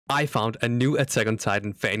I found a new Attack on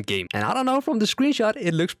Titan fan game. And I don't know, from the screenshot,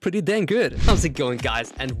 it looks pretty dang good. How's it going,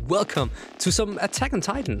 guys? And welcome to some Attack on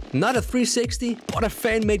Titan. Not a 360, but a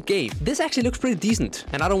fan-made game. This actually looks pretty decent.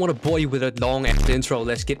 And I don't want to bore you with a long intro.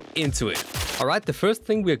 Let's get into it. All right, the first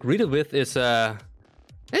thing we're greeted with is,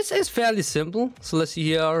 it's fairly simple. So let's see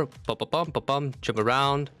here. Jump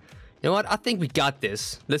around. You know what? I think we got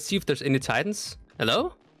this. Let's see if there's any Titans.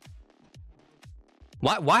 Hello?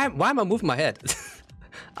 Why am I moving my head?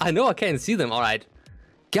 I know I can't see them. All right.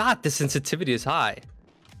 God, the sensitivity is high.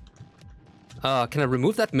 Can I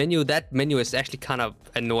remove that menu? That menu is actually kind of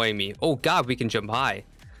annoying me. Oh God, we can jump high.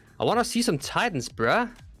 I want to see some Titans, bruh.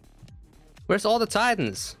 Where's all the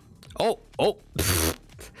Titans? Oh.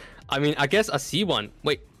 I mean, I guess I see one.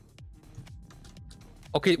 Wait.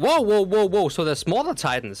 Okay, whoa. So there's smaller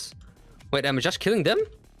Titans. Wait, am I just killing them?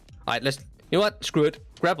 All right, let's... You know what? Screw it.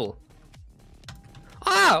 Grapple.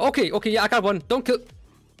 Ah, okay, yeah, I got one. Don't kill...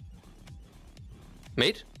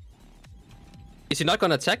 Mate? Is he not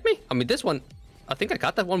gonna attack me? I mean, this one... I think I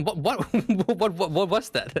got that one. What was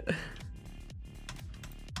that?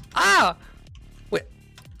 Ah! Wait.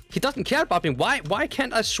 He doesn't care about me. Why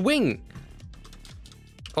can't I swing?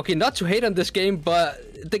 Okay, not to hate on this game,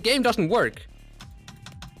 but the game doesn't work.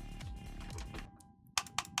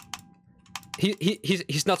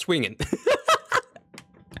 He's not swinging.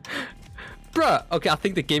 Bruh, okay, I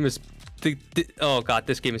think the game is... oh God,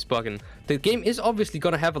 this game is bugging. The game is obviously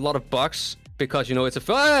gonna have a lot of bugs because, you know, it's a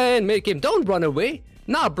fan-made game. Don't run away.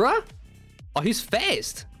 Nah, bruh. Oh, he's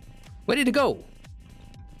fast. Where did he go?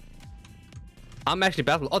 I'm actually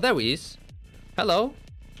battling. Oh, there he is. Hello.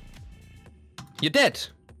 You're dead.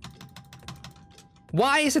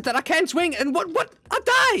 Why is it that I can't swing? And what? I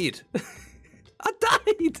died. I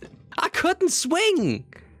died. I couldn't swing.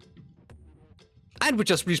 And we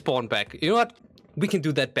just respawned back. You know what? We can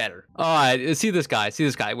do that better. Alright, see this guy.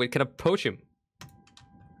 Wait, can I poach him?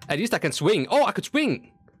 At least I can swing. Oh, I could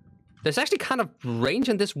swing. There's actually kind of range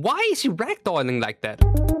in this. Why is he ragdolling like that?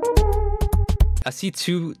 I see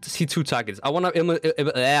two targets. I want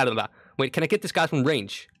to... Wait, can I get this guy from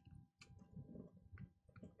range?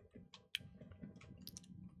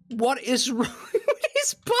 What is wrong with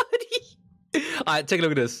his body? Alright, take a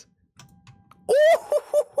look at this. Oh!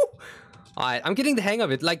 Alright, I'm getting the hang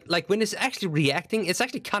of it. Like when it's actually reacting, it's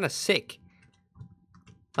actually kind of sick.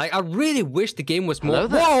 Like, I really wish the game was more...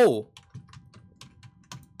 Whoa!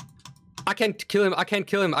 I can't kill him. I can't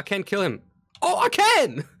kill him. Oh, I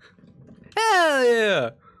can! Hell yeah!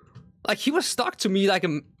 Like, he was stuck to me like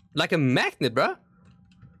a magnet, bruh.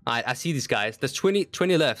 Alright, I see these guys. There's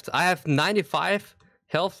 20 left. I have 95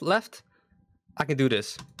 health left. I can do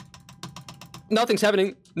this. Nothing's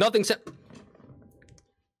happening.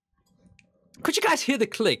 Could you guys hear the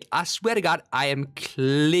click? I swear to God, I am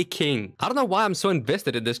clicking. I don't know why I'm so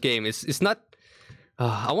invested in this game. It's not...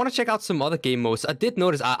 I want to check out some other game modes. I did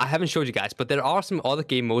notice, I haven't showed you guys, but there are some other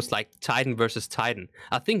game modes like Titan versus Titan.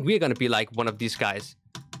 I think we're gonna be like one of these guys.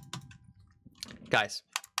 Guys.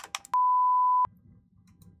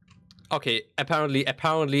 Okay, apparently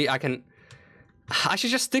I can... I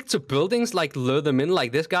should just stick to buildings, like lure them in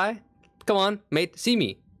like this guy. Come on, mate, see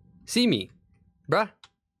me. Bruh.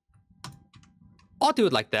 I'll do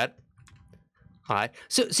it like that. Alright.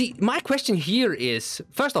 So, see, my question here is,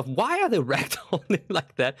 first off, why are they ragdolling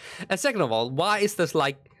like that? And second of all, why is there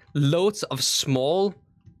like loads of small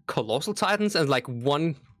colossal titans and like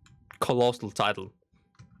one colossal titan?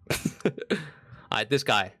 Alright, this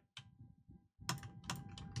guy.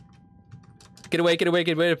 Get away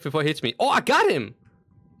before he hits me. Oh, I got him!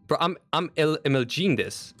 Bro, I'm MLGing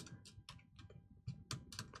this.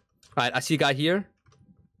 Alright, I see a guy here.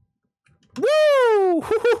 Woo!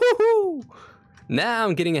 Now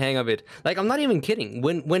I'm getting a hang of it. Like, I'm not even kidding.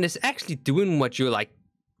 When it's actually doing what you're like,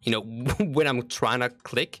 you know, when I'm trying to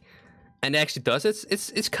click and it actually does it,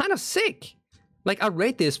 it's kind of sick. Like, I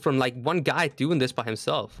rate this from like one guy doing this by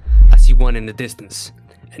himself. I see one in the distance.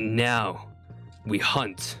 And now we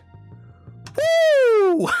hunt.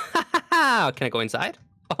 Woo! Can I go inside?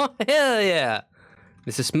 Oh, hell yeah.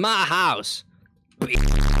 This is my house.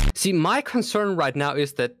 See, my concern right now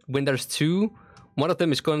is that when there's two, one of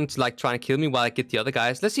them is going to like try and kill me while I get the other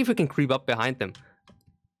guys. Let's see if we can creep up behind them.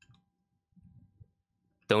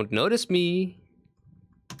 Don't notice me.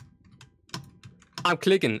 I'm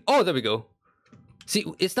clicking. Oh, there we go. See,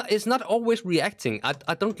 it's not always reacting.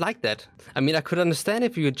 I don't like that. I mean, I could understand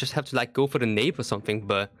if you just have to like go for the nape or something,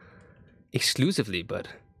 but exclusively, but...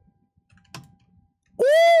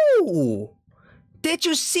 Ooh! Did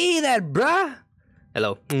you see that, bruh?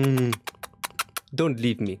 Hello. Don't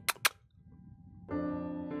leave me.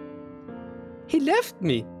 He left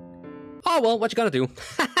me. Oh, well, what you gonna do?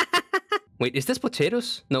 Wait, is this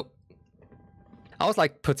potatoes? No. I was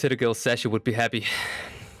like, Potato Girl Sasha would be happy.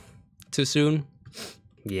 Too soon?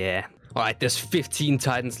 Yeah. All right, there's 15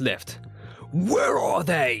 Titans left. Where are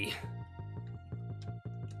they?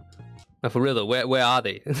 No, for real though, where are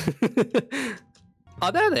they?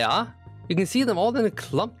 Oh, there they are. You can see them all in a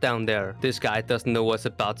clump down there. This guy doesn't know what's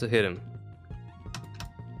about to hit him.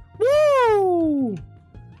 Woo!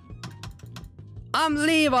 I'm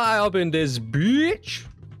Levi up in this bitch.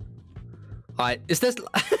 All right, is this...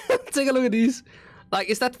 Take a look at these. Like,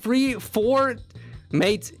 is that 3, 4?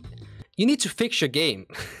 Mate, you need to fix your game.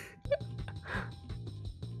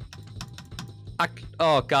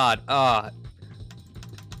 Oh, God.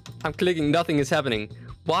 I'm clicking, nothing is happening.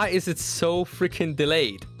 Why is it so freaking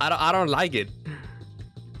delayed? I don't like it.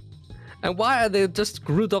 And why are they just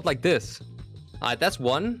grouped up like this? All right, that's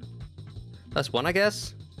one. That's one, I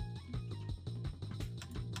guess.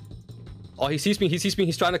 Oh, he sees me. He sees me.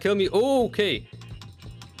 He's trying to kill me. Oh, okay.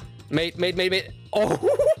 Mate. Oh.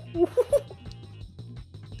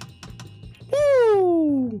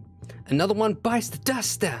 Woo. Another one bites the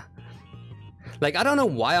dust there. Like, I don't know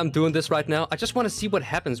why I'm doing this right now. I just want to see what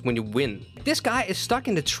happens when you win. This guy is stuck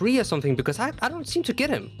in the tree or something because I don't seem to get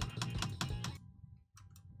him.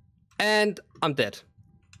 And I'm dead.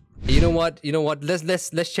 You know what?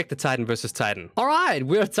 Let's check the Titan versus Titan. All right,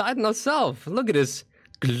 we're a Titan ourselves. Look at this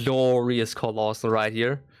glorious colossal right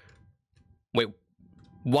here. Wait,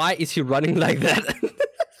 why is he running like that?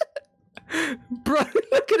 Bro,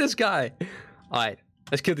 look at this guy. All right,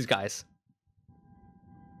 let's kill these guys.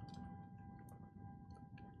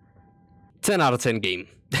 10 out of 10 game.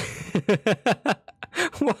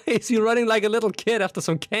 Why is he running like a little kid after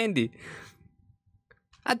some candy?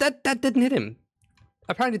 That didn't hit him.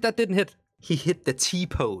 Apparently that didn't hit. He hit the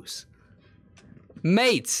T-pose.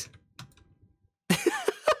 Mate!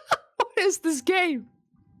 What is this game?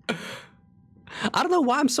 I don't know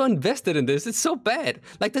why I'm so invested in this. It's so bad.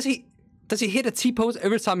 Like, does he hit a T-pose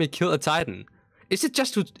every time he kills a Titan? Is it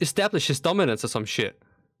just to establish his dominance or some shit?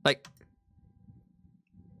 Like...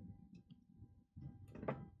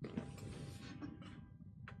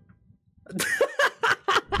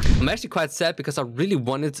 I'm actually quite sad because I really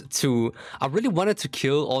wanted to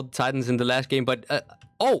kill all the Titans in the last game, but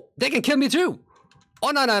oh, they can kill me too.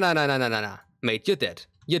 Oh no. Mate, you're dead.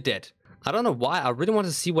 You're dead. I don't know why. I really want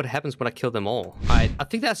to see what happens when I kill them all. I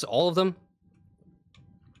think that's all of them.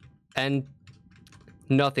 And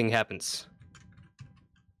nothing happens.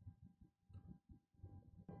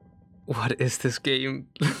 What is this game?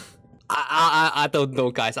 I don't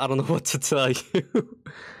know, guys. I don't know what to tell you.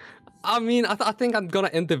 I mean, I think I'm gonna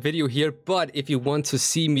end the video here, but if you want to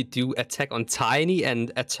see me do Attack on Tiny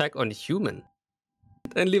and Attack on Human,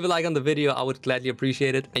 then leave a like on the video. I would gladly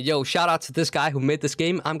appreciate it. And yo, shout out to this guy who made this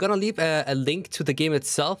game. I'm gonna leave a link to the game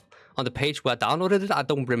itself on the page where I downloaded it. I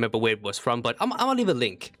don't remember where it was from, but I'm gonna leave a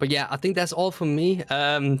link. But yeah, I think that's all from me.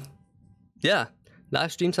 Yeah,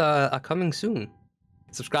 live streams are coming soon.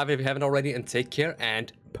 Subscribe if you haven't already, and take care,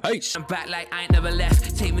 and peace. I'm back like I ain't never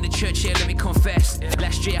left. Take me to church, yeah, let me confess.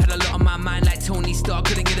 Last year I had a lot on my mind like Tony Stark,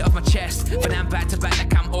 couldn't get it off my chest. But now I'm back to back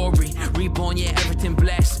like I'm Aubrey. Reborn, yeah, everything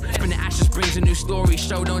blessed. From the ashes brings a new story.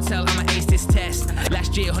 Show, don't tell, I'ma ace this test.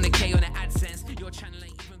 Last year, 100K on the AdSense.